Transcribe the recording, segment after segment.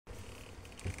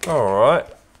Alright,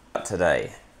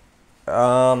 today.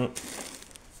 I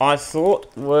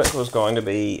thought work was going to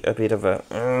be a bit of a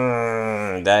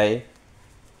day,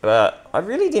 but I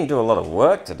really didn't do a lot of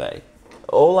work today.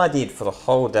 All I did for the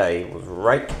whole day was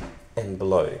rake and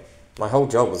blow. My whole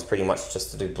job was pretty much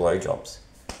just to do blow jobs.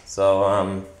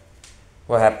 So,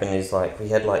 what happened is, like, we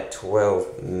had like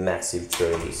 12 massive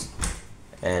trees,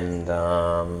 and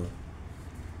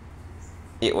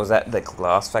it was at the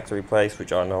glass factory place,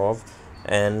 which I know of,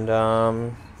 and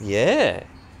yeah,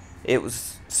 it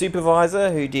was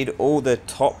supervisor who did all the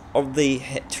top of the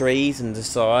trees and the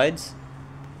sides.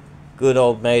 Good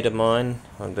old mate of mine,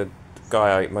 the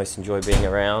guy I most enjoy being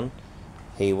around.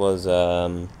 He was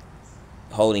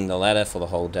holding the ladder for the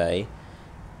whole day.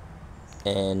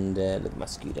 And look at my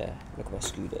scooter. Look at my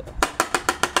scooter.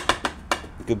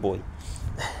 Good boy.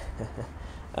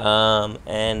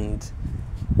 And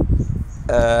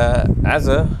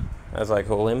Azza, as I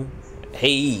call him,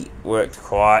 he worked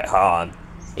quite hard.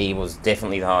 He was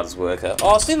definitely the hardest worker.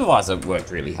 Oh, supervisor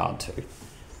worked really hard too.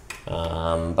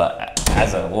 But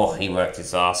Azza, oh, he worked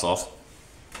his ass off.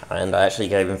 And I actually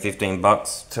gave him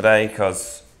 $15 today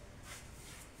because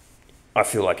I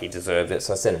feel like he deserved it.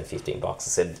 So I sent him $15. I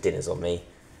said the dinner's on me.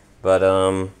 But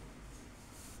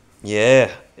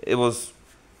yeah, it was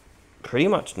pretty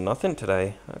much nothing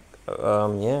today.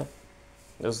 Yeah,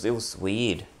 it was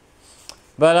weird.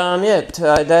 But yeah,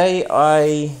 today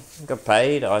I got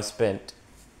paid. I spent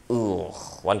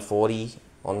 $140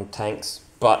 on tanks,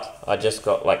 but I just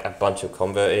got like a bunch of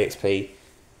convert EXP,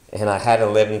 and I had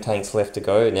 11 tanks left to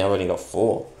go. Now I've only got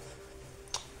 4.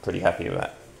 Pretty happy with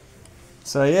that.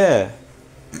 So yeah,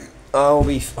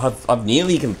 I've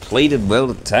nearly completed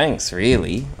welded tanks.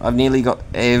 Really, I've nearly got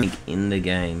everything in the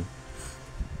game.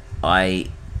 I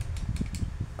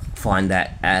find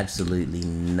that absolutely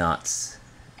nuts.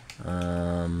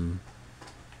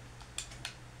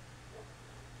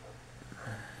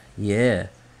 Yeah,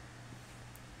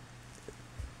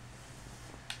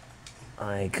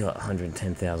 I got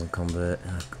 110,000 convert.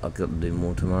 I've got to do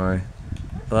more tomorrow,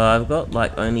 but I've got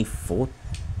like only 4.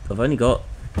 I've only got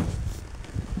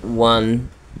 1,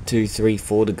 2, 3,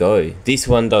 4 to go. This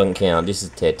one doesn't count. This is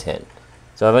tier 10,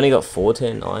 so I've only got 4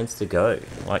 tier 9s to go.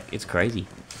 Like, it's crazy.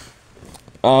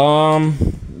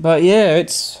 But yeah,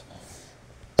 it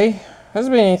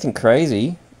hasn't been anything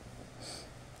crazy.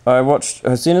 I watched,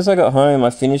 as soon as I got home, I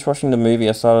finished watching the movie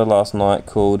I started last night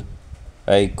called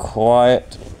A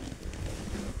Quiet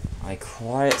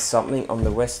something on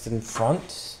the Western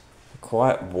Front. A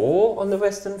Quiet War on the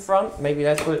Western Front? Maybe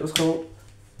that's what it was called.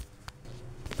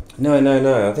 No,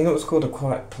 I think it was called A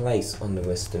Quiet Place on the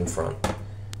Western Front.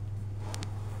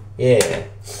 Yeah.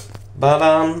 But,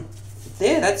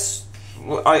 yeah, that's...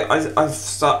 I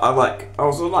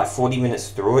was like 40 minutes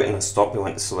through it and I stopped and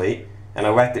went to sleep. And I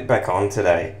whacked it back on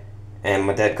today. And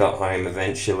my dad got home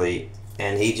eventually.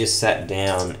 And he just sat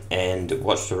down and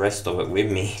watched the rest of it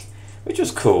with me. Which was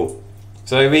cool.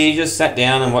 So we just sat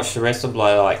down and watched the rest of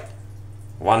like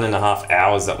 1.5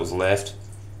 hours that was left.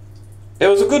 It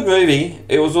was a good movie.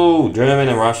 It was all German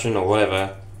and Russian or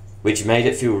whatever, which made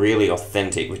it feel really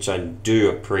authentic, which I do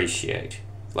appreciate.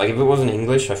 Like, if it wasn't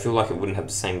English, I feel like it wouldn't have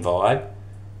the same vibe,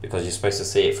 because you're supposed to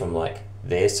see it from like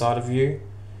their side of view.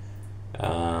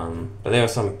 But there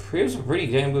was it was a pretty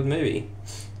damn good movie.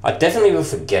 I definitely will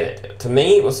forget it. To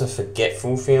me, it was a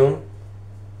forgetful film.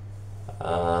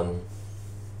 But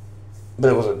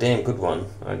it was a damn good one,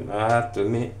 I have to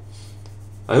admit.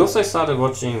 I also started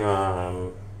watching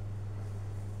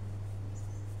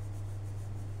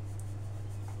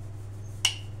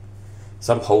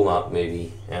some Hallmark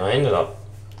movie, and I ended up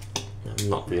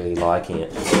not really liking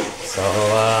it. So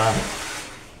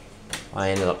I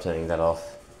ended up turning that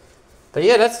off. But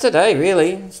yeah, that's today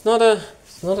really. It's not a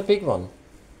big one.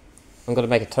 I'm gonna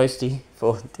make a toasty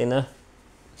for dinner.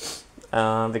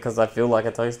 Because I feel like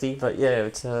a toasty, but yeah,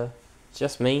 it's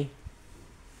just me.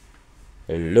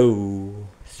 Hello.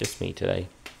 It's just me today.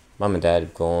 Mum and Dad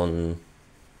have gone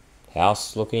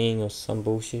house looking or some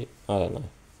bullshit. I don't know.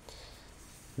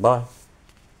 Bye.